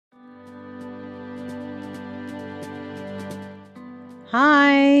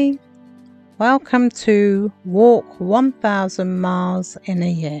Hi, welcome to Walk 1000 Miles in a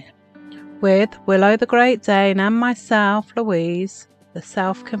Year with Willow the Great Dane and myself, Louise, the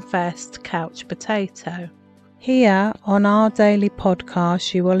self-confessed couch potato. Here on our daily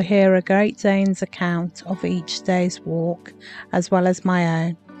podcast, you will hear a Great Dane's account of each day's walk, as well as my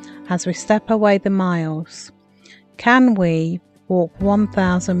own, as we step away the miles. Can we walk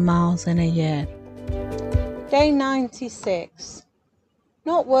 1000 miles in a year? Day 96.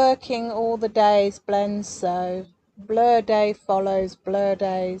 Not working all the days blends so. Blur day follows blur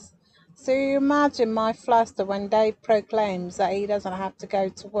days. So you imagine my fluster when Dave proclaims that he doesn't have to go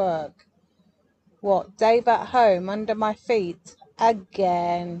to work. What, Dave at home under my feet?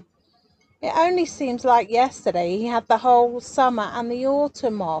 Again. It only seems like yesterday he had the whole summer and the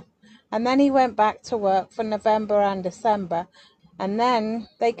autumn off, and then he went back to work for November and December, and then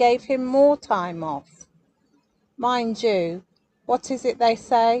they gave him more time off. Mind you, what is it they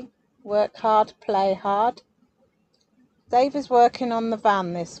say? Work hard, play hard. Dave is working on the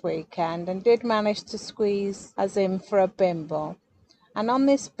van this weekend and did manage to squeeze us in for a bimble. And on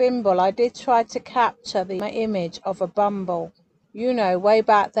this bimble I did try to capture the image of a bumble. You know, way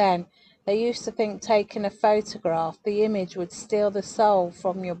back then, they used to think taking a photograph, the image would steal the soul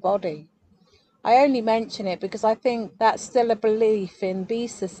from your body. I only mention it because I think that's still a belief in bee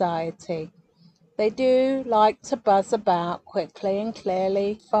society. They do like to buzz about quickly and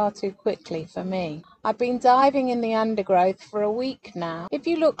clearly, far too quickly for me. I've been diving in the undergrowth for a week now. If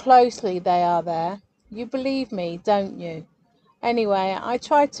you look closely, they are there. You believe me, don't you? Anyway, I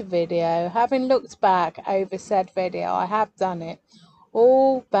tried to video. Having looked back over said video, I have done it.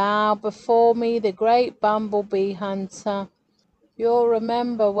 All bow before me, the great bumblebee hunter. You'll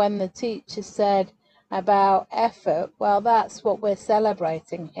remember when the teacher said about effort. Well, that's what we're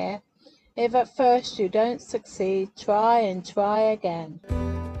celebrating here. If at first you don't succeed, try and try again.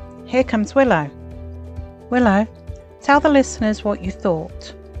 Here comes Willow. Willow, tell the listeners what you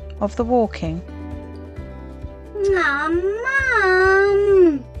thought of the walking. Mum!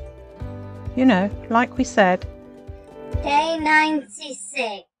 You know, like we said. Day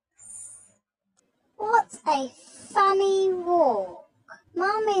 96. What a funny walk.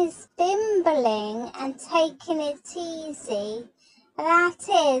 Mum is bimbling and taking it easy. That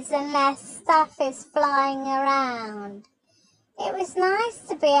is, unless stuff is flying around. It was nice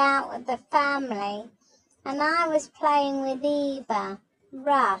to be out with the family, and I was playing with Eva,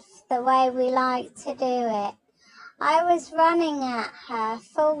 rough, the way we like to do it. I was running at her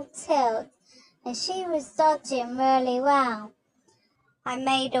full tilt, and she was dodging really well. I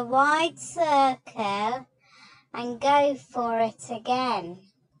made a wide circle and go for it again.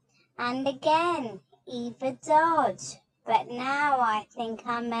 And again, Eva dodged. But now I think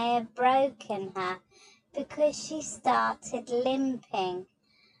I may have broken her because she started limping.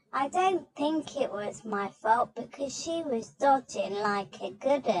 I don't think it was my fault because she was dodging like a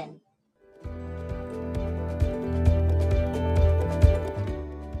good un.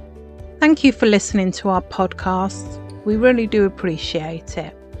 Thank you for listening to our podcast. We really do appreciate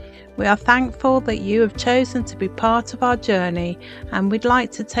it. We are thankful that you have chosen to be part of our journey, and we'd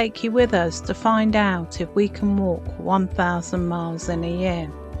like to take you with us to find out if we can walk 1000 miles in a year.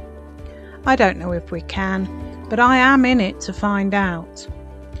 I don't know if we can, but I am in it to find out.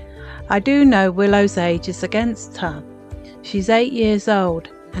 I do know Willow's age is against her. She's 8 years old,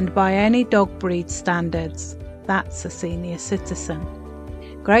 and by any dog breed standards, that's a senior citizen.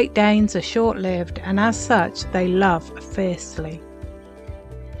 Great Danes are short-lived, and as such, they love fiercely.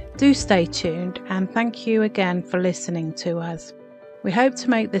 Do stay tuned, and thank you again for listening to us. We hope to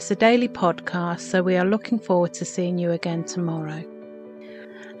make this a daily podcast, so we are looking forward to seeing you again tomorrow.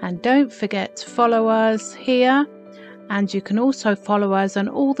 And don't forget to follow us here, and you can also follow us on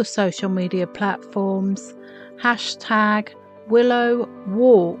all the social media platforms.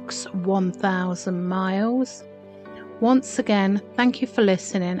 #WillowWalks1000 miles. Once again, thank you for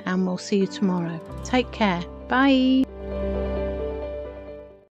listening, and we'll see you tomorrow. Take care. Bye.